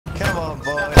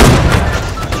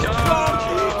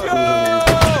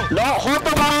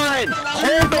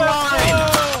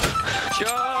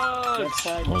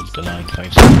for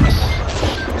 95 seconds.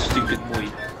 Stupid boy.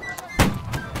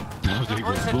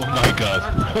 Oh my god.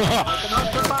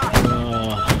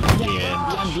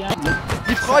 The end.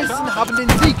 Die Preußen haben den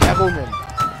Sieg errungen.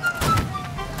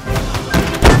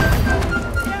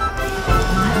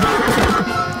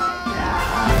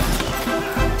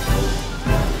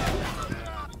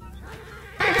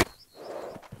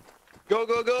 Go,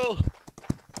 go, go!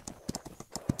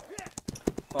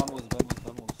 Vamos, vamos,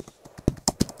 vamos.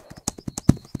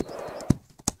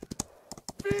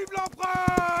 Vive la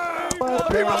France!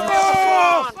 Vive la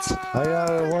France! I got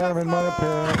a worm in my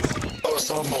pants.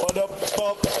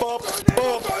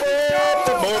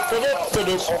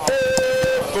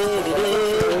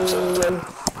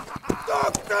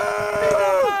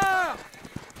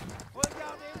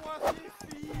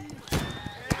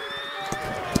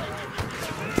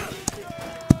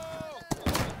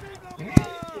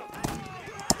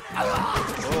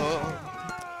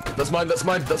 That's mine, that's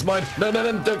mine, that's mine. No,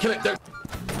 no, no, don't kill it, don't.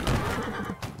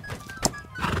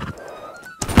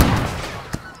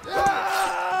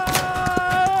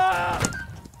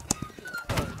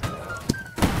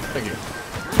 Thank you.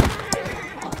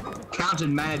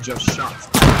 Captain Man just shot.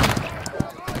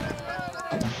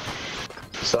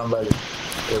 Somebody.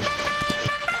 Good.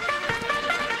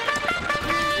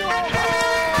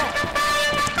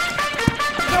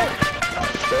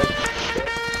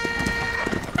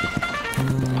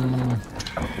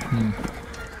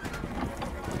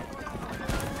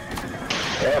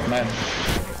 Yeah, man.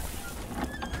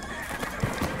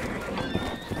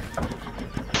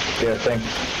 Yeah, thanks.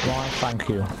 Why, thank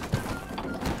you.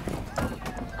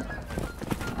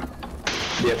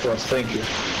 Yeah, plus, thank you.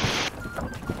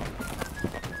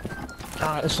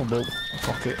 Alright, this'll do.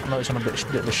 Fuck it. No, it's on a bit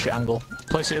of a shit angle.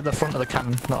 Place it at the front of the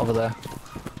cannon, not over there.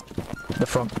 The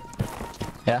front.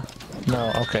 Yeah?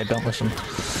 No, okay, don't listen.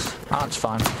 That's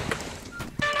fine.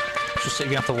 It's just that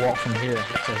you have to walk from here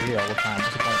to here all the time.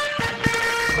 What's the point?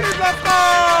 Vive la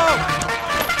France!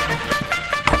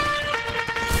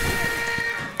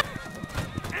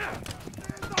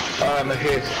 I'm a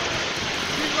hit.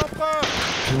 Vive la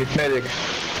France! Need medic.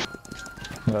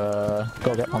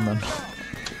 Go get one then.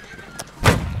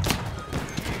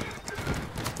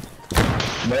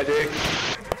 Medic.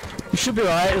 You should be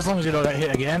alright as long as you don't get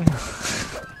hit again.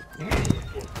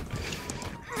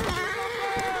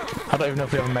 I don't even know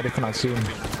if we have a medic on our team.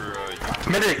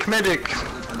 Medic, medic.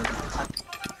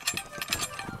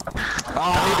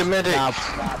 Oh, I need a medic. Nah,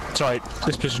 it's alright,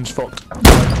 this position's fucked.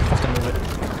 Have to move it.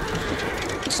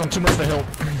 It's on too much of a hill.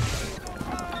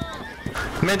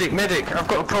 Medic, medic, I've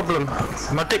got a problem.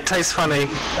 My dick tastes funny.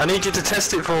 I need you to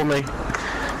test it for me.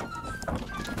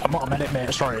 I'm not a medic,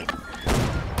 mate, sorry.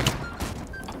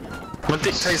 My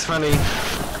dick tastes funny.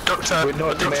 Doctor, We're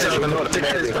not my dick tastes funny. My dick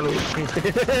tastes funny.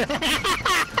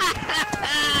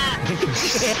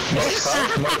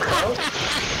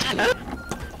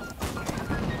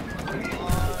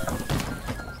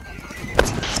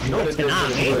 Not an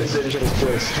army,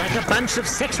 like a bunch of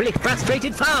sexually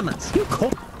frustrated farmers. You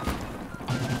call?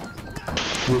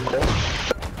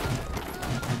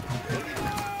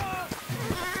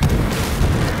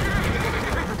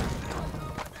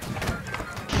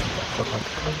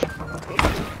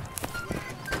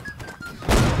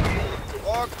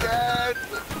 Rocket!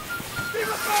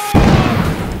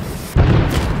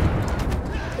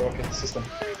 Rocket system.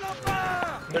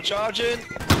 They're charging!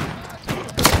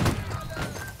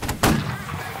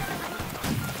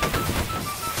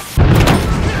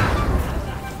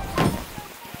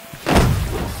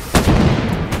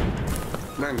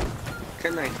 Man,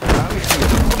 can I have you,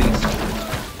 please?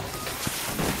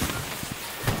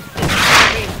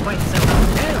 Ain't quite so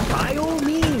no, by all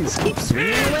means, keep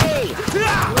swinging away.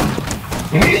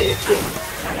 Be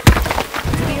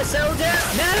a soldier?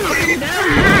 No, no.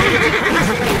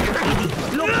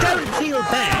 Look, don't feel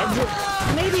bad.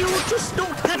 Maybe you're just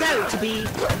not cut out to be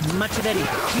much of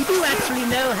anything. You do actually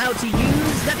know how to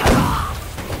use that.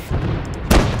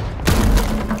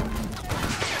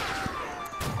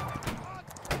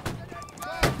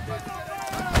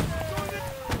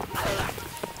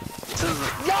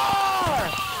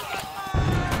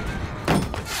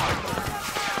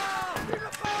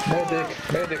 Medic,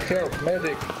 medic, help,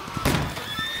 medic.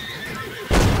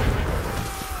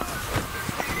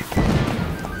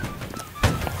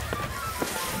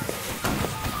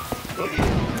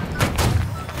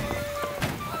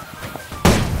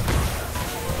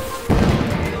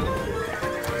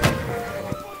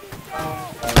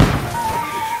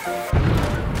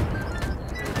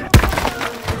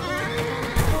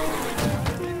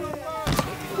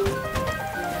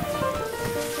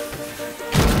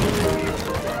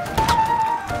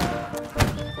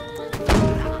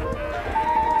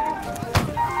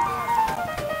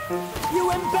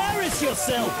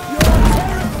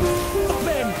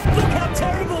 Ben, look how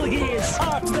terrible he is!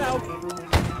 Art thou!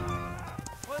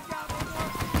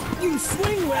 You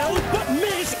swing well, but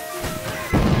miss!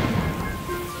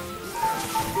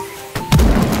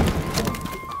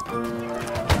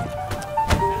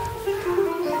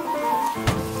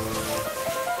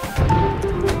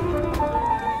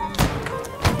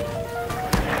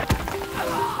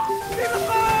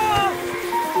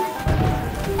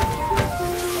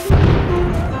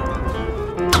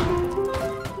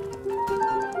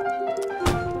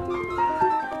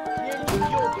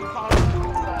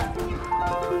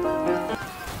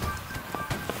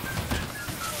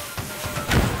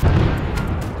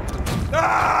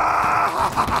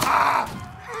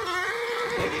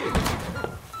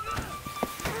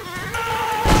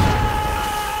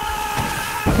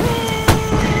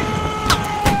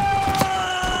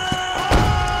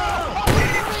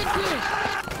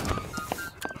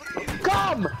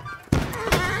 Come!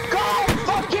 Come,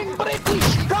 fucking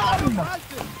British, come!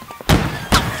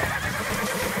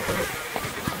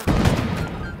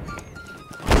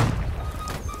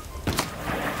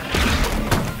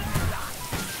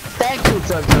 Thank you,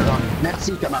 Soldier.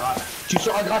 Merci, camarade. Tu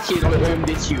seras gracié dans le royaume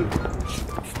des cieux.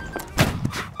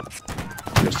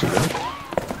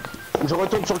 Je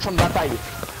retourne sur le champ de bataille.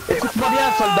 Écoute-moi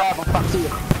bien, soldat, avant de partir.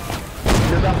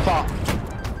 Ne meurs pas.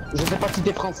 Je sais pas si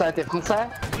t'es français. T'es français?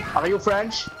 Are you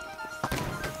French?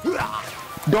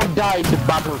 Don't die in the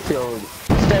battlefield.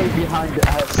 Stay behind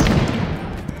us.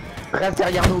 Reste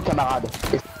derrière nous, camarades.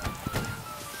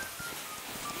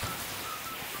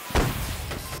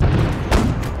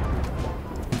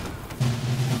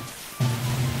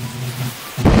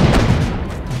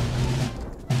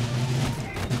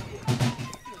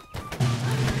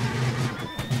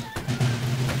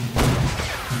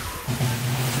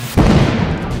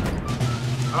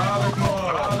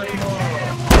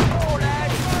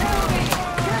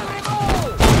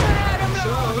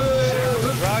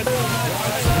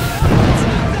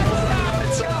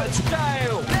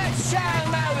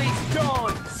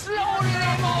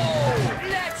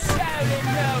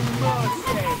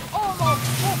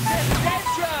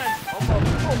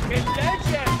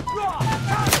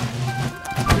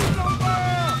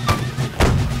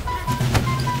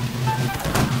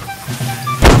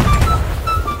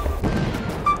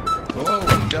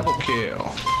 Oh, double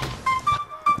kill.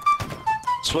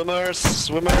 Swimmers,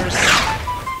 swimmers.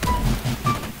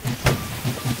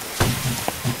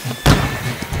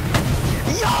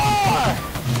 Yeah!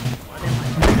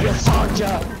 Be a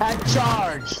soldier and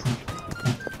charge!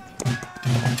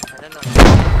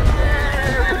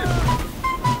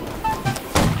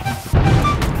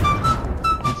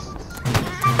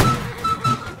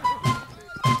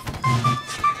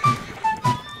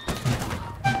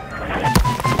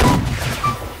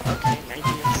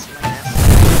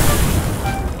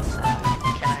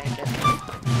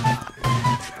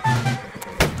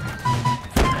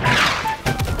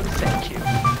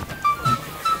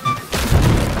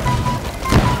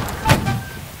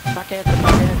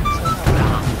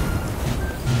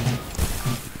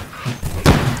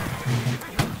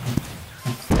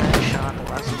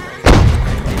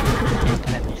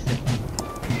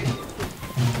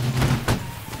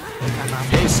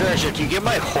 Hey Serge, can you give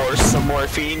my horse some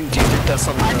morphine? Do you think that's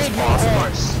something I that's need your possible?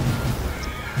 horse!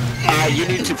 You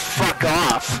need to fuck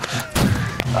off!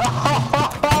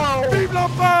 Vive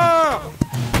l'empereur!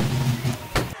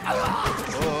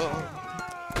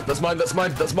 That's mine, that's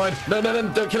mine, that's mine. No, no,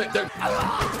 no, don't kill it, don't.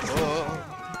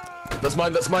 That's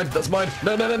mine, that's mine, that's mine.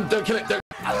 No, no, no, don't kill it, don't.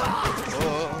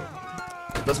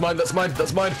 That's mine, that's mine,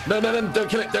 that's mine. No, no, no, don't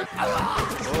kill it, don't.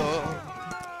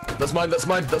 That's mine, that's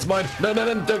mine, that's mine. No, no,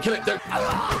 no, don't kill it, don't.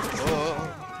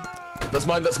 That's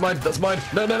mine, that's mine, that's mine.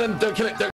 No, no, no, don't kill it, don't.